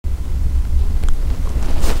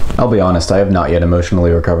I'll be honest, I have not yet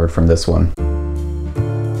emotionally recovered from this one.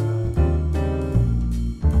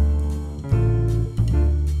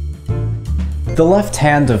 The Left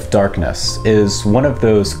Hand of Darkness is one of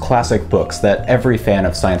those classic books that every fan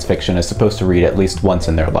of science fiction is supposed to read at least once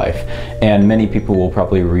in their life, and many people will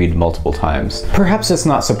probably read multiple times. Perhaps it's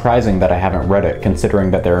not surprising that I haven't read it,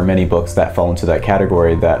 considering that there are many books that fall into that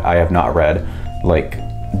category that I have not read, like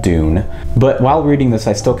Dune. But while reading this,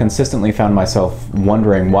 I still consistently found myself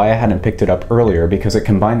wondering why I hadn't picked it up earlier, because it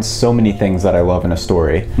combines so many things that I love in a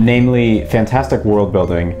story. Namely, fantastic world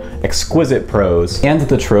building, exquisite prose, and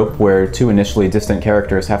the trope where two initially distant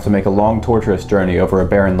characters have to make a long, torturous journey over a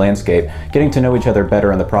barren landscape, getting to know each other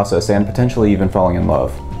better in the process, and potentially even falling in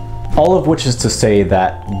love. All of which is to say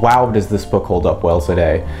that, wow, does this book hold up well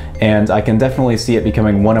today, and I can definitely see it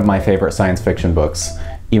becoming one of my favorite science fiction books,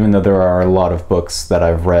 even though there are a lot of books that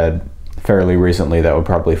I've read fairly recently that would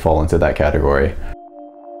probably fall into that category.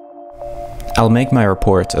 I'll make my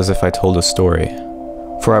report as if I told a story,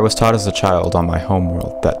 for I was taught as a child on my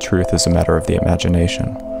homeworld that truth is a matter of the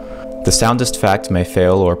imagination. The soundest fact may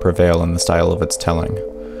fail or prevail in the style of its telling,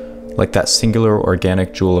 like that singular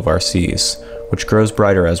organic jewel of our seas, which grows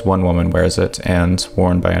brighter as one woman wears it and,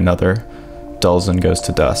 worn by another, dulls and goes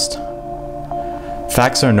to dust.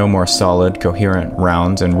 Facts are no more solid, coherent,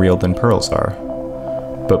 round, and real than pearls are,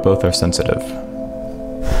 but both are sensitive.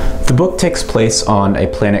 The book takes place on a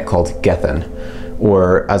planet called Gethin,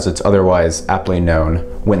 or as it's otherwise aptly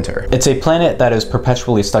known, Winter. It's a planet that is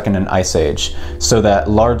perpetually stuck in an ice age, so that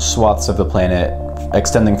large swaths of the planet,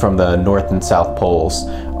 extending from the north and south poles,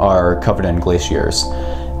 are covered in glaciers.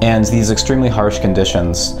 And these extremely harsh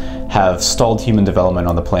conditions have stalled human development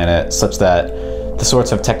on the planet, such that the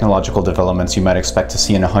sorts of technological developments you might expect to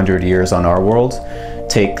see in 100 years on our world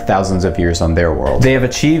take thousands of years on their world. They have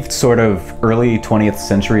achieved sort of early 20th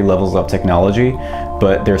century levels of technology,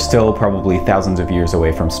 but they're still probably thousands of years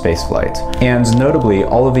away from spaceflight. And notably,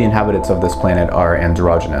 all of the inhabitants of this planet are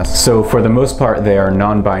androgynous. So for the most part, they are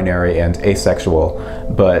non-binary and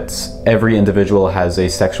asexual, but every individual has a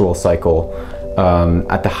sexual cycle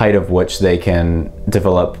at the height of which they can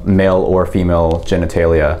develop male or female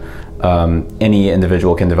genitalia. Any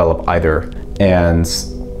individual can develop either, and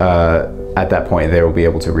at that point they will be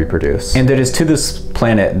able to reproduce. And it is to this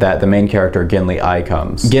planet that the main character Genli I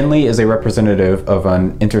comes. Genli is a representative of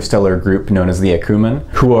an interstellar group known as the Acumen,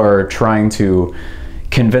 who are trying to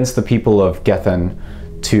convince the people of Gethin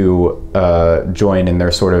to join in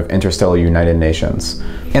their sort of interstellar United Nations.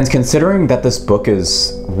 And considering that this book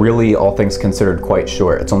is really, all things considered, quite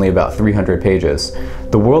short, it's only about 300 pages,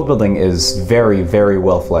 the world building is very, very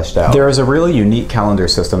well fleshed out. There is a really unique calendar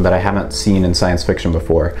system that I haven't seen in science fiction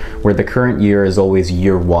before, where the current year is always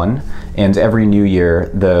year one, and every new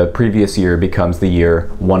year, the previous year becomes the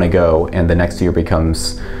year one ago, and the next year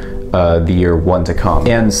becomes the year one to come.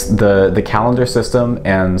 And the calendar system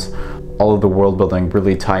and all of the world building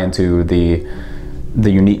really tie into the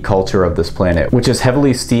unique culture of this planet, which is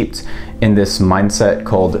heavily steeped in this mindset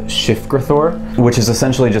called Shifgrathor, which is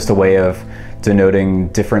essentially just a way of denoting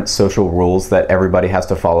different social rules that everybody has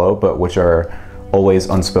to follow, but which are always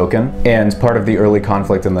unspoken. And part of the early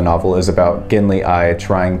conflict in the novel is about Genli I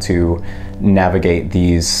trying to navigate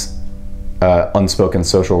these unspoken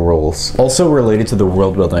social rules. Also related to the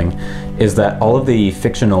world building is that all of the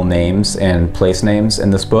fictional names and place names in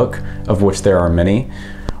this book, of which there are many,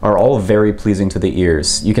 are all very pleasing to the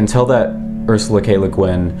ears. You can tell that Ursula K. Le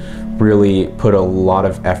Guin really put a lot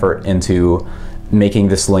of effort into making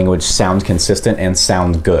this language sound consistent and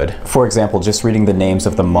sound good. For example, just reading the names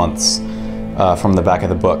of the months from the back of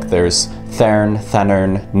the book, there's Thern,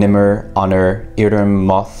 Thanern, Nimmer, Honor, Irm,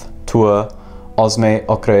 Moth, Tua, Osme,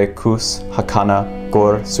 Okre, Kus, Hakana,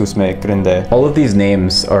 Gor, Susme, Grinde. All of these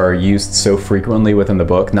names are used so frequently within the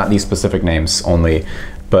book, not these specific names only,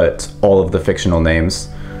 but all of the fictional names,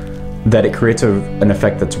 that it creates an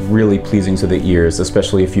effect that's really pleasing to the ears,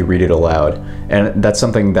 especially if you read it aloud. And that's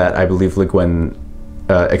something that I believe Le Guin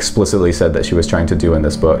explicitly said that she was trying to do in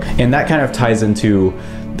this book. And that kind of ties into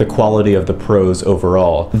the quality of the prose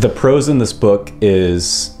overall. The prose in this book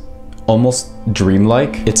is almost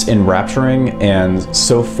dreamlike. It's enrapturing and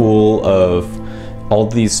so full of all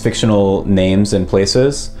these fictional names and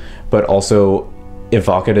places, but also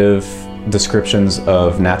evocative descriptions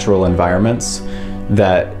of natural environments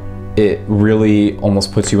that it really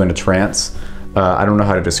almost puts you in a trance. I don't know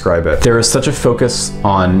how to describe it. There is such a focus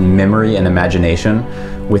on memory and imagination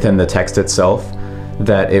within the text itself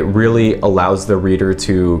that it really allows the reader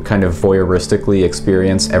to kind of voyeuristically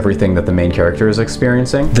experience everything that the main character is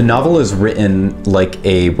experiencing. The novel is written like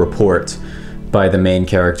a report by the main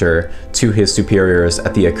character to his superiors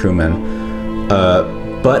at the Acumen,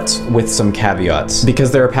 but with some caveats,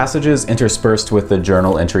 because there are passages interspersed with the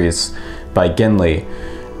journal entries by Gimli,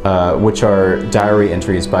 which are diary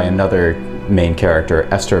entries by another main character,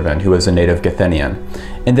 Estervan, who is a native Githinian.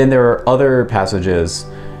 And then there are other passages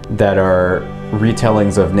that are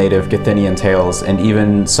retellings of native Githinian tales, and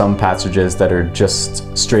even some passages that are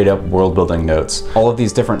just straight up world-building notes. All of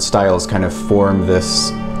these different styles kind of form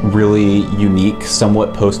this really unique,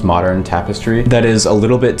 somewhat postmodern tapestry that is a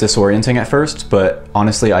little bit disorienting at first, but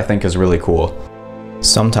honestly I think is really cool.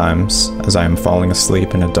 Sometimes, as I am falling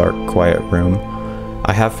asleep in a dark, quiet room,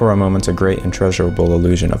 I have for a moment a great and treasurable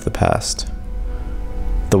illusion of the past.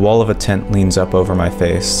 The wall of a tent leans up over my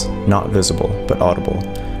face, not visible, but audible,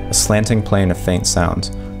 a slanting plane of faint sound,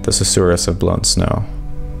 the susurrus of blown snow.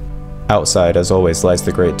 Outside, as always, lies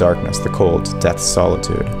the great darkness, the cold, death's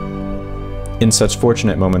solitude. In such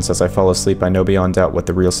fortunate moments as I fall asleep, I know beyond doubt what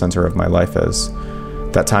the real center of my life is.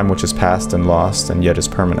 That time which is past and lost and yet is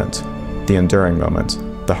permanent. The enduring moment,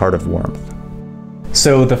 the heart of warmth.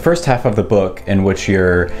 So the first half of the book, in which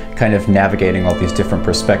you're kind of navigating all these different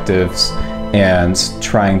perspectives and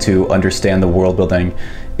trying to understand the world building,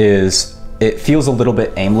 it feels a little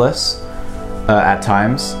bit aimless at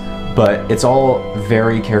times, but it's all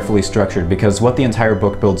very carefully structured, because what the entire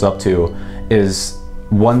book builds up to is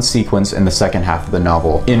one sequence in the second half of the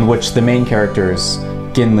novel, in which the main characters,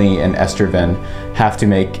 Gimli and Estervan, have to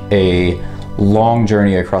make a long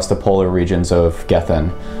journey across the polar regions of Gethin,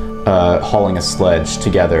 hauling a sledge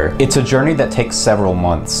together. It's a journey that takes several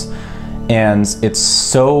months, and it's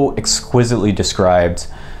so exquisitely described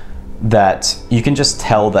that you can just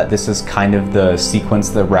tell that this is kind of the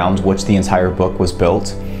sequence around which the entire book was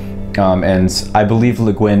built. And I believe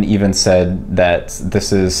Le Guin even said that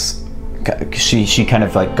this is, she kind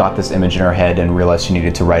of like got this image in her head and realized she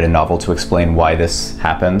needed to write a novel to explain why this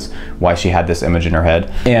happened, why she had this image in her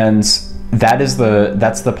head. And that's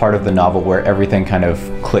the part of the novel where everything kind of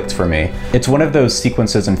clicked for me. It's one of those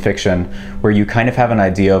sequences in fiction where you kind of have an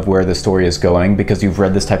idea of where the story is going because you've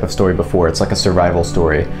read this type of story before. It's like a survival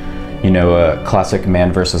story, you know, a classic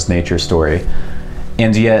man versus nature story.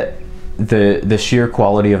 And yet the sheer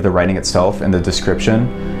quality of the writing itself and the description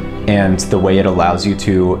and the way it allows you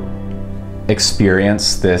to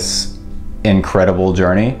experience this incredible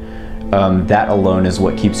journey, that alone is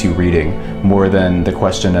what keeps you reading, more than the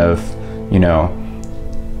question of, you know,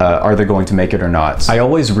 are they going to make it or not? I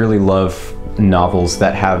always really love novels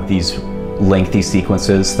that have these lengthy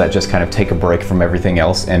sequences that just kind of take a break from everything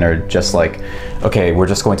else and are just like, okay, we're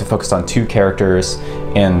just going to focus on two characters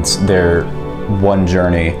and their one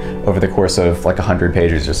journey over the course of like 100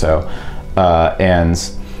 pages or so. And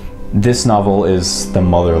this novel is the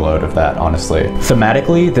motherlode of that, honestly.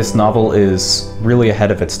 Thematically, this novel is really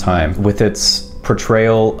ahead of its time, with its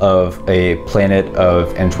portrayal of a planet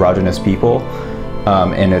of androgynous people,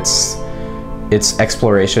 and its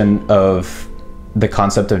exploration of the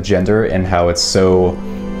concept of gender and how it's so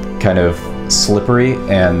kind of slippery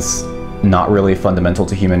and not really fundamental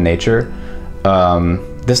to human nature.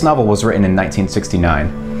 This novel was written in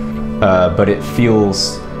 1969, but it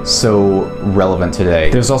feels so relevant today.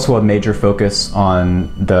 There's also a major focus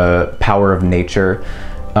on the power of nature,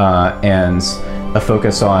 and a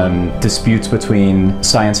focus on disputes between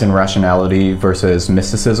science and rationality versus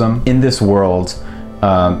mysticism. In this world,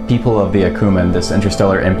 people of the Akumen, this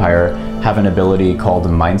interstellar empire, have an ability called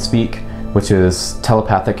mind speak, which is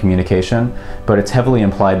telepathic communication, but it's heavily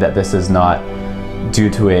implied that this is not due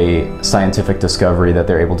to a scientific discovery that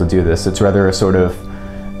they're able to do this. It's rather a sort of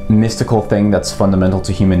mystical thing that's fundamental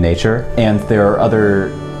to human nature. And there are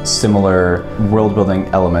other similar world-building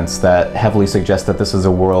elements that heavily suggest that this is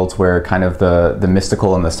a world where kind of the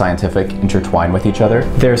mystical and the scientific intertwine with each other.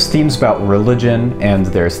 There's themes about religion, and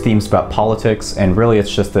there's themes about politics, and really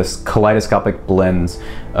it's just this kaleidoscopic blend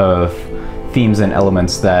of themes and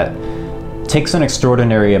elements that takes an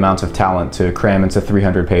extraordinary amount of talent to cram into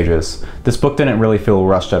 300 pages. This book didn't really feel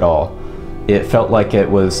rushed at all. It felt like it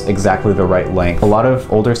was exactly the right length. A lot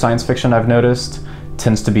of older science fiction, I've noticed,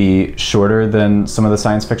 tends to be shorter than some of the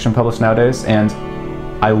science fiction published nowadays, and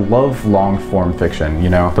I love long form fiction, you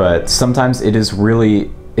know, but sometimes it's really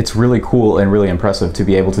cool and really impressive to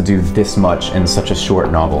be able to do this much in such a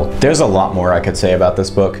short novel. There's a lot more I could say about this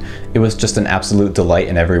book. It was just an absolute delight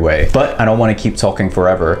in every way, but I don't want to keep talking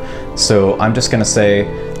forever, so I'm just gonna say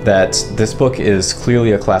that this book is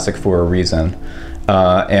clearly a classic for a reason,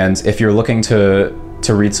 and if you're looking to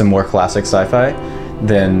read some more classic sci-fi,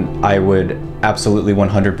 then I would absolutely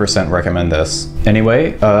 100% recommend this.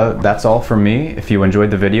 Anyway, that's all from me. If you enjoyed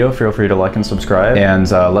the video, feel free to like and subscribe, and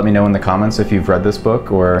let me know in the comments if you've read this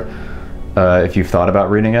book or if you've thought about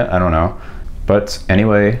reading it. I don't know. But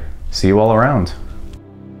anyway, see you all around.